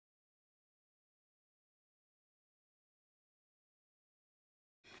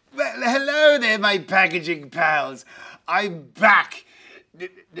Hello there, my packaging pals. I'm back.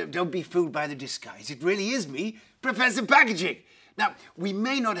 Don't be fooled by the disguise. It really is me, Professor Packaging. Now, we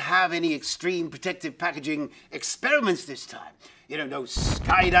may not have any extreme protective packaging experiments this time. You know, no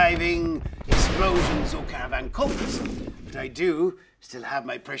skydiving, explosions, or caravan coffers. But I do still have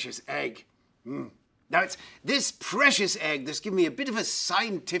my precious egg. Now, it's this precious egg that's given me a bit of a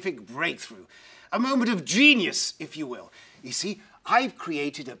scientific breakthrough. A moment of genius, if you will. You see, I've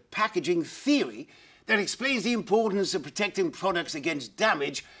created a packaging theory that explains the importance of protecting products against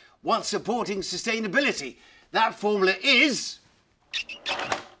damage while supporting sustainability. That formula is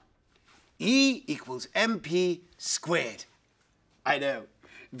E equals mp squared. I know,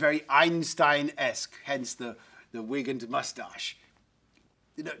 very Einstein-esque, hence the wig and moustache.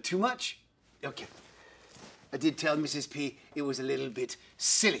 You know, too much? Okay. I did tell Mrs. P it was a little bit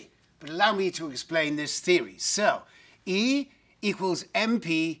silly, but allow me to explain this theory. So, E equals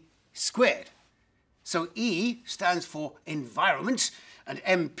mp squared. So E stands for environment, and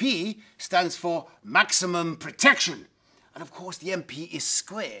MP stands for maximum protection. And of course, the MP is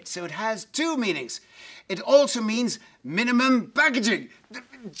squared, so it has two meanings. It also means minimum packaging.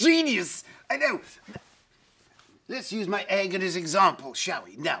 Genius! I know. Let's use my egg as an example, shall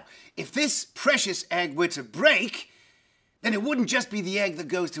we? Now, if this precious egg were to break, then it wouldn't just be the egg that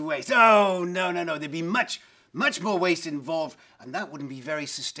goes to waste. Oh, no. There'd be much more waste involved, and that wouldn't be very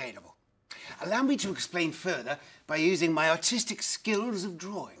sustainable. Allow me to explain further by using my artistic skills of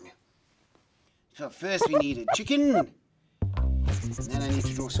drawing. So first we need a chicken. Then I need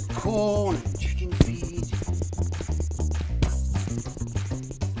to draw some corn and chicken feed.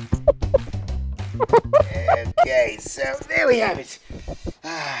 Okay, so there we have it.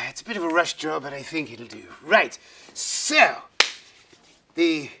 It's a bit of a rush job, but I think it'll do. Right, so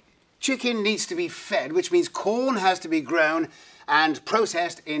the chicken needs to be fed, which means corn has to be grown and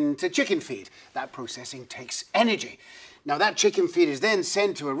processed into chicken feed. That processing takes energy. Now that chicken feed is then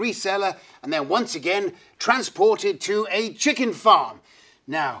sent to a reseller and then once again transported to a chicken farm.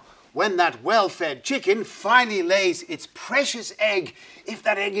 Now, when that well-fed chicken finally lays its precious egg, if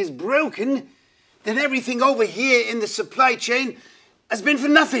that egg is broken, then everything over here in the supply chain has been for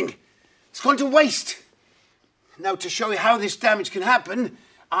nothing. It's gone to waste. Now, to show you how this damage can happen,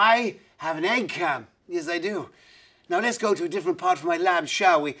 I have an egg cam. Yes, I do. Now, let's go to a different part of my lab,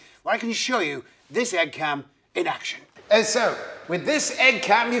 shall we? Where I can show you this egg cam in action. And so, with this egg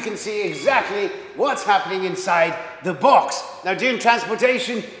cam, you can see exactly what's happening inside the box. Now, during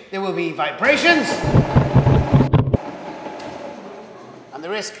transportation, there will be vibrations and the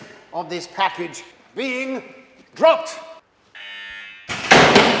risk of this package being dropped.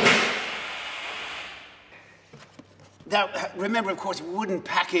 Now, remember, of course, we wouldn't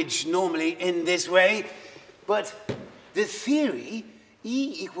package normally in this way, but the theory,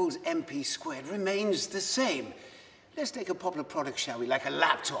 E equals mp squared, remains the same. Let's take a popular product, shall we, like a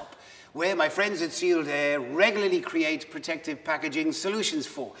laptop, where my friends at Sealed Air regularly create protective packaging solutions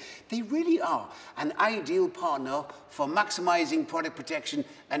for. They really are an ideal partner for maximizing product protection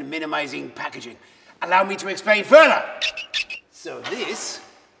and minimizing packaging. Allow me to explain further. So this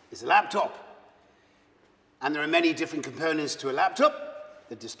is a laptop. And there are many different components to a laptop: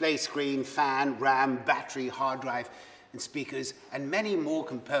 the display screen, fan, RAM, battery, hard drive, and speakers, and many more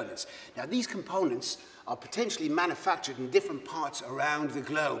components. Now, these components are potentially manufactured in different parts around the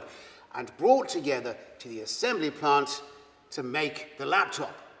globe and brought together to the assembly plant to make the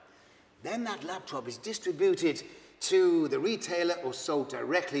laptop. Then that laptop is distributed to the retailer or sold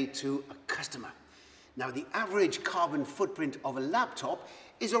directly to a customer. Now, the average carbon footprint of a laptop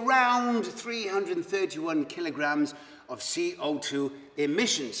is around 331 kilograms of CO2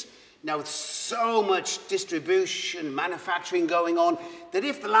 emissions. Now, with so much distribution, manufacturing going on, that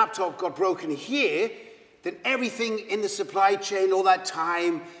if the laptop got broken here, then everything in the supply chain, all that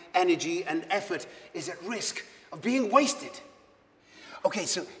time, energy, and effort is at risk of being wasted. Okay,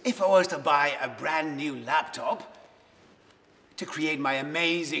 so if I was to buy a brand new laptop to create my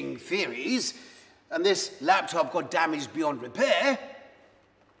amazing theories, and this laptop got damaged beyond repair,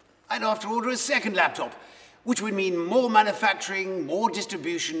 I'd have to order a second laptop, which would mean more manufacturing, more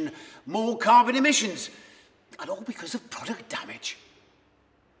distribution, more carbon emissions, and all because of product damage.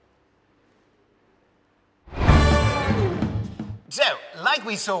 So, like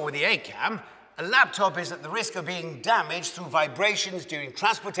we saw with the egg cam, a laptop is at the risk of being damaged through vibrations during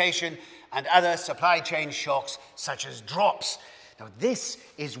transportation and other supply chain shocks, such as drops. Now, this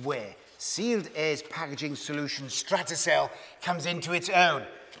is where Sealed Air's packaging solution, Stratocell, comes into its own.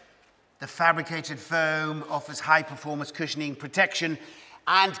 The fabricated foam offers high-performance cushioning protection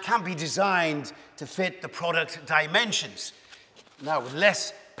and can be designed to fit the product dimensions. Now, with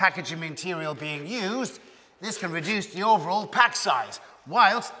less packaging material being used, this can reduce the overall pack size,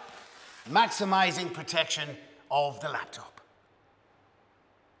 whilst maximising protection of the laptop.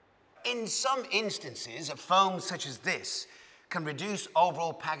 In some instances, a foam such as this can reduce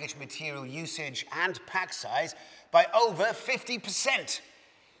overall package material usage and pack size by over 50%.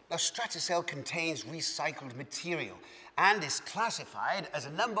 Now, Stratocell contains recycled material and is classified as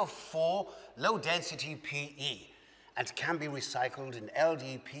a number 4 low-density PE and can be recycled in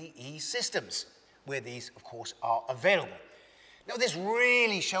LDPE systems, where these, of course, are available. Now, this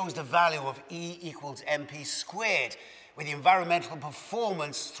really shows the value of E equals MP squared, where the environmental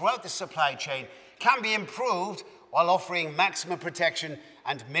performance throughout the supply chain can be improved while offering maximum protection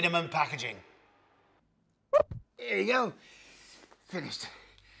and minimum packaging. Here you go. Finished.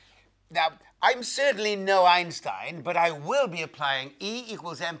 Now, I'm certainly no Einstein, but I will be applying E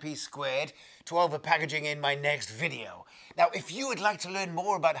equals MP squared to overpackaging in my next video. Now, if you would like to learn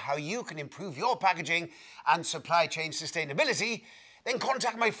more about how you can improve your packaging and supply chain sustainability, then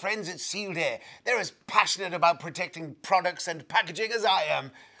contact my friends at Sealed Air. They're as passionate about protecting products and packaging as I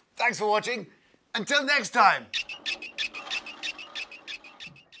am. Thanks for watching. Until next time.